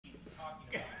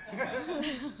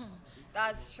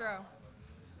That's true.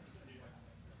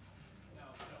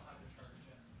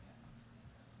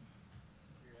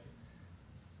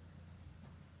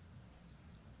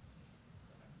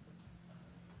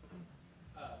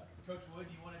 Coach Wood,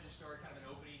 do you want to just start kind of an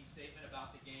opening statement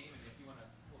about the game, and if you want to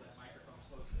pull that microphone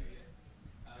close to you,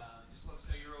 just let us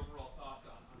know your overall thoughts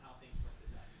on how things went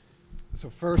this afternoon. So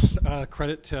first,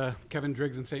 credit to Kevin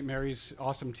Driggs and St. Mary's,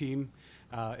 awesome team.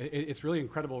 It's really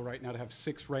incredible right now to have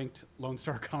 6 ranked Lone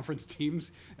Star Conference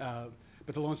teams,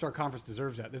 but the Lone Star Conference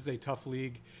deserves that. This is a tough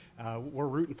league. We're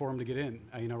rooting for them to get in.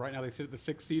 Right now they sit at the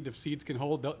 6th seed. If seeds can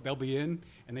hold, they'll be in,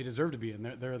 and they deserve to be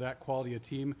in. They're that quality of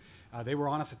team. They were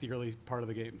on us at the early part of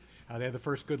the game. They had the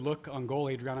first good look on goal.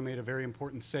 Adriana made a very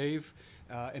important save,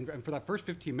 and for that first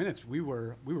 15 minutes, we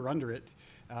were under it.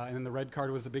 And then the red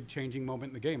card was the big changing moment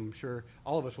in the game. I'm sure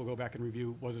all of us will go back and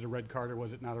review, was it a red card or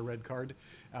was it not a red card?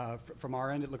 From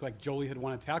our end, it looked like Jolie had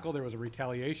won a tackle. There was a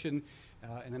retaliation,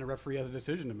 and then a referee has a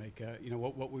decision to make.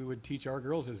 What we would teach our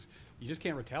girls is you just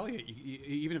can't retaliate.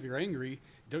 Even if you're angry,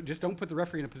 don't put the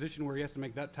referee in a position where he has to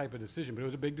make that type of decision. But it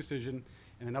was a big decision,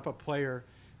 and then up a player,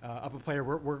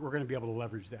 we're going to be able to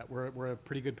leverage that. We're a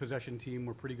pretty good possession team.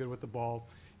 We're pretty good with the ball,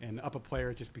 and up a player,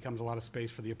 it just becomes a lot of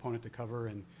space for the opponent to cover.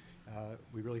 And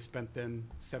we really spent then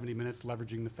 70 minutes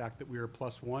leveraging the fact that we were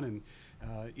 +1, and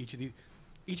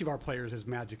each of our players has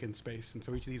magic in space. And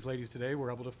so each of these ladies today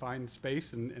were able to find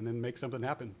space and then make something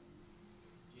happen.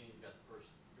 Jeannie, you got the first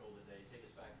goal today. Take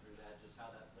us back through that, just how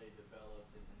that play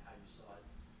developed and how you saw it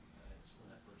scoring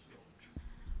that first goal.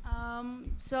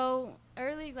 So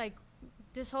early,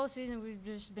 this whole season, we've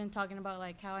just been talking about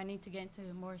how I need to get into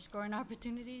more scoring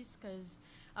opportunities because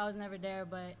I was never there.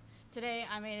 But today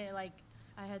I made it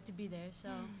I had to be there. So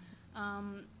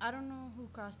I don't know who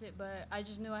crossed it, but I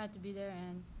just knew I had to be there,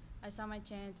 and I saw my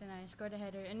chance, and I scored a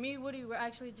header. And me and Woody were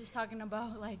actually just talking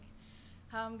about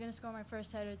how I'm gonna score my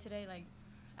first header today,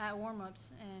 at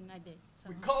warm-ups, and I did. So.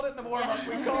 We called it in the warm-up.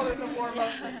 Yeah. We called it in the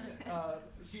warm-up.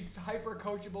 She's hyper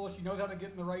coachable. She knows how to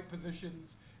get in the right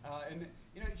positions. And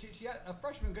she had, a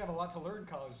freshman's got a lot to learn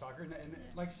college soccer, and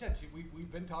like she said,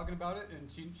 we've been talking about it, and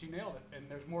she nailed it, and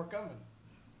there's more coming.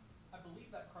 I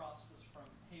believe that cross was from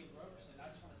Haley Roberson.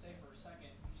 I just want to say for a second,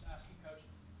 just ask you, Coach,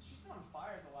 she's been on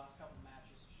fire the last couple of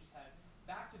matches. She's had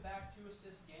back-to-back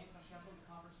 2-assist games. Now she has to go to the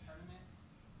conference tournament.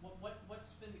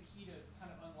 What's been the key to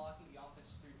kind of unlocking the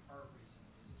offense through her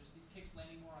recently? Is it just these kicks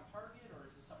landing more on target,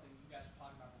 or is this something you guys are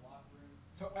talking about in the locker room?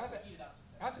 So what's the key to that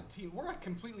success? As a team, we're a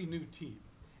completely new team.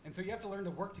 And so you have to learn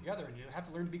to work together, and you have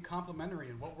to learn to be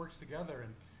complementary and what works together.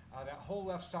 And that whole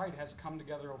left side has come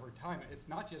together over time. It's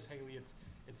not just Haley,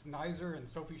 it's Nizer and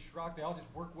Sophie Schrock. They all just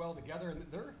work well together, and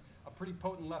they're a pretty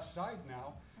potent left side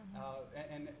now.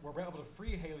 And we're able to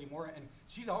free Haley more, and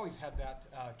she's always had that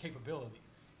capability.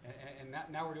 And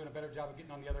now we're doing a better job of getting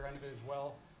on the other end of it as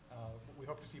well. We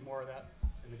hope to see more of that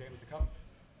in the games to come.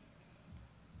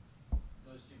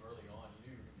 This team early on,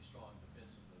 you knew you were going to be strong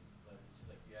defensively, but it seems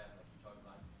like you had, like you talked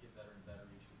about, get better and better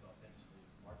each week offensively.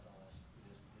 Marta, I'll ask you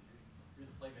this because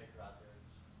you're the playmaker out there,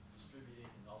 just distributing,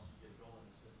 and also get a goal and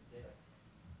assist today.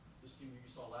 This team you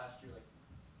saw last year,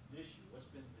 this year, what's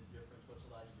been the difference? What's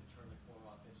allowed you to turn the corner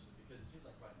offensively? Because it seems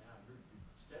like right now you're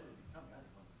steadily becoming, I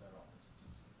think, one of the better offensive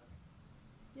teams in the country.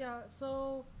 Yeah,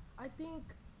 so I think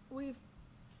we've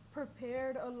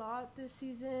prepared a lot this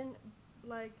season.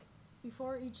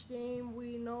 Before each game,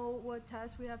 we know what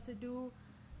tasks we have to do.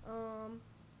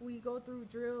 We go through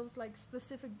drills,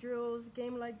 specific drills,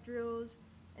 game-like drills,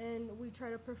 and we try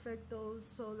to perfect those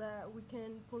so that we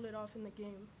can pull it off in the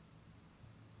game.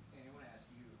 And I want to ask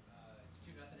you, it's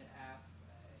 2-0 at half.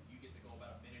 You get the goal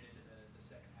about a minute into the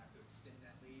second half to extend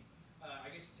that lead.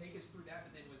 I guess take us through that,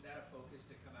 but then was that a focus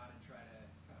to come out and try to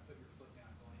kind of put your foot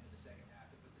down going into the second half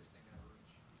to put this thing out of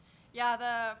reach? Yeah,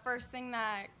 the first thing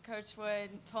that Coach Wood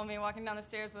told me walking down the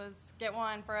stairs was get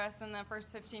one for us in the first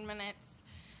 15 minutes.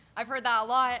 I've heard that a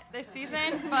lot this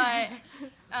season, but,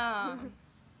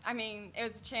 it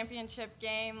was a championship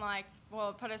game. It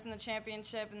put us in the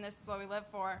championship, and this is what we live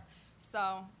for.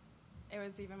 So it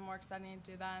was even more exciting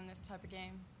to do that in this type of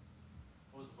game.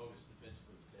 What was the focus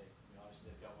defensively today?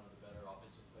 Obviously they've got one of the better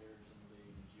offensive players in the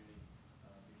league, in Judy,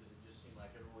 because it just seemed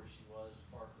like everywhere she was,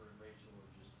 Parker and Rachel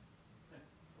were just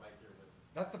right there with her.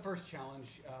 That's the first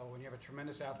challenge when you have a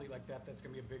tremendous athlete like that. That's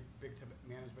going to be a big to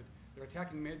manage. But they're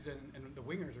attacking mids, and the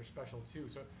wingers are special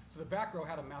too. So the back row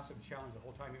had a massive challenge the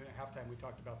whole time. Even at halftime, we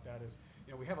talked about that.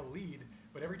 We have a lead,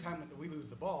 but every time that we lose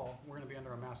the ball, we're going to be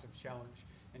under a massive challenge.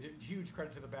 And huge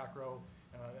credit to the back row.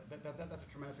 That's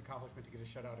a tremendous accomplishment to get a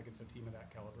shutout against a team of that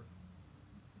caliber.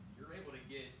 You're able to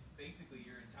get basically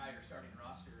your entire starting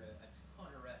roster a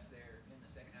ton of rest there in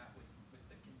the second half with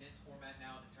the condensed format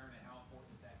now, the turn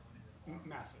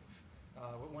Massive.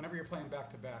 Whenever you're playing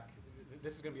back to back,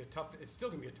 this is going to be a tough. It's still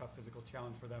going to be a tough physical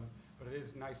challenge for them, but it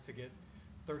is nice to get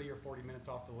 30 or 40 minutes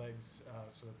off the legs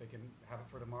so that they can have it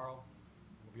for tomorrow.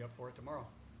 We'll be up for it tomorrow.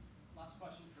 Last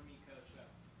question for me, Coach.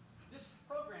 This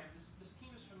program, this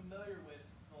team is familiar with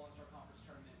the Lone Star Conference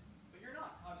Tournament, but you're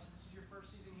not. Obviously, this is your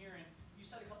first season here, and you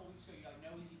said a couple weeks ago you got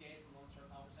no easy days in the Lone Star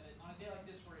Conference. And on a day like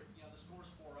this, where the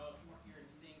score's 4-0, if you weren't here and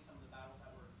seeing some of the battles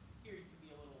that were here, you could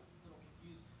be a little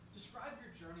confused. Describe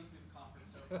your journey through the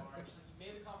conference so far. Just like you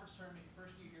made the conference tournament your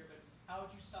first year here, but how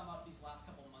would you sum up these last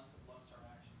couple of months of Lone Star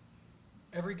action?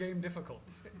 Every game difficult.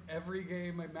 Every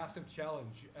game a massive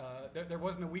challenge. There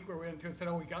wasn't a week where we went into it and said,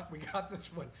 "Oh, we got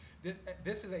this one."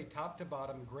 This is a top to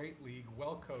bottom great league,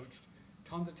 well coached,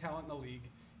 tons of talent in the league.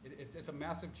 It's a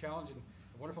massive challenge, and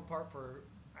the wonderful part for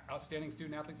outstanding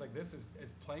student athletes like this is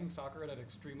playing soccer at an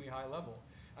extremely high level.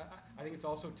 I think it's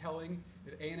also telling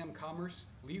that A&M Commerce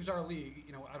leaves our league.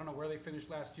 I don't know where they finished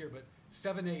last year, but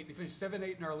 7-8. They finished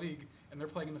 7-8 in our league, and they're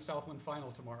playing in the Southland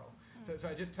Final tomorrow. So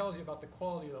it just tells you about the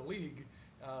quality of the league.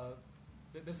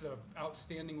 This is an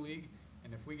outstanding league,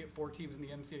 and if we get 4 teams in the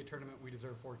NCAA tournament, we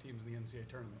deserve 4 teams in the NCAA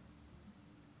tournament.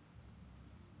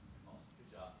 Awesome.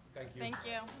 Good job. Thank you. Thank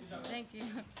you. Good job. Thank you.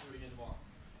 Let's do it again tomorrow.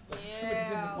 Let's do it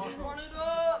again tomorrow. Run it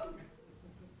up.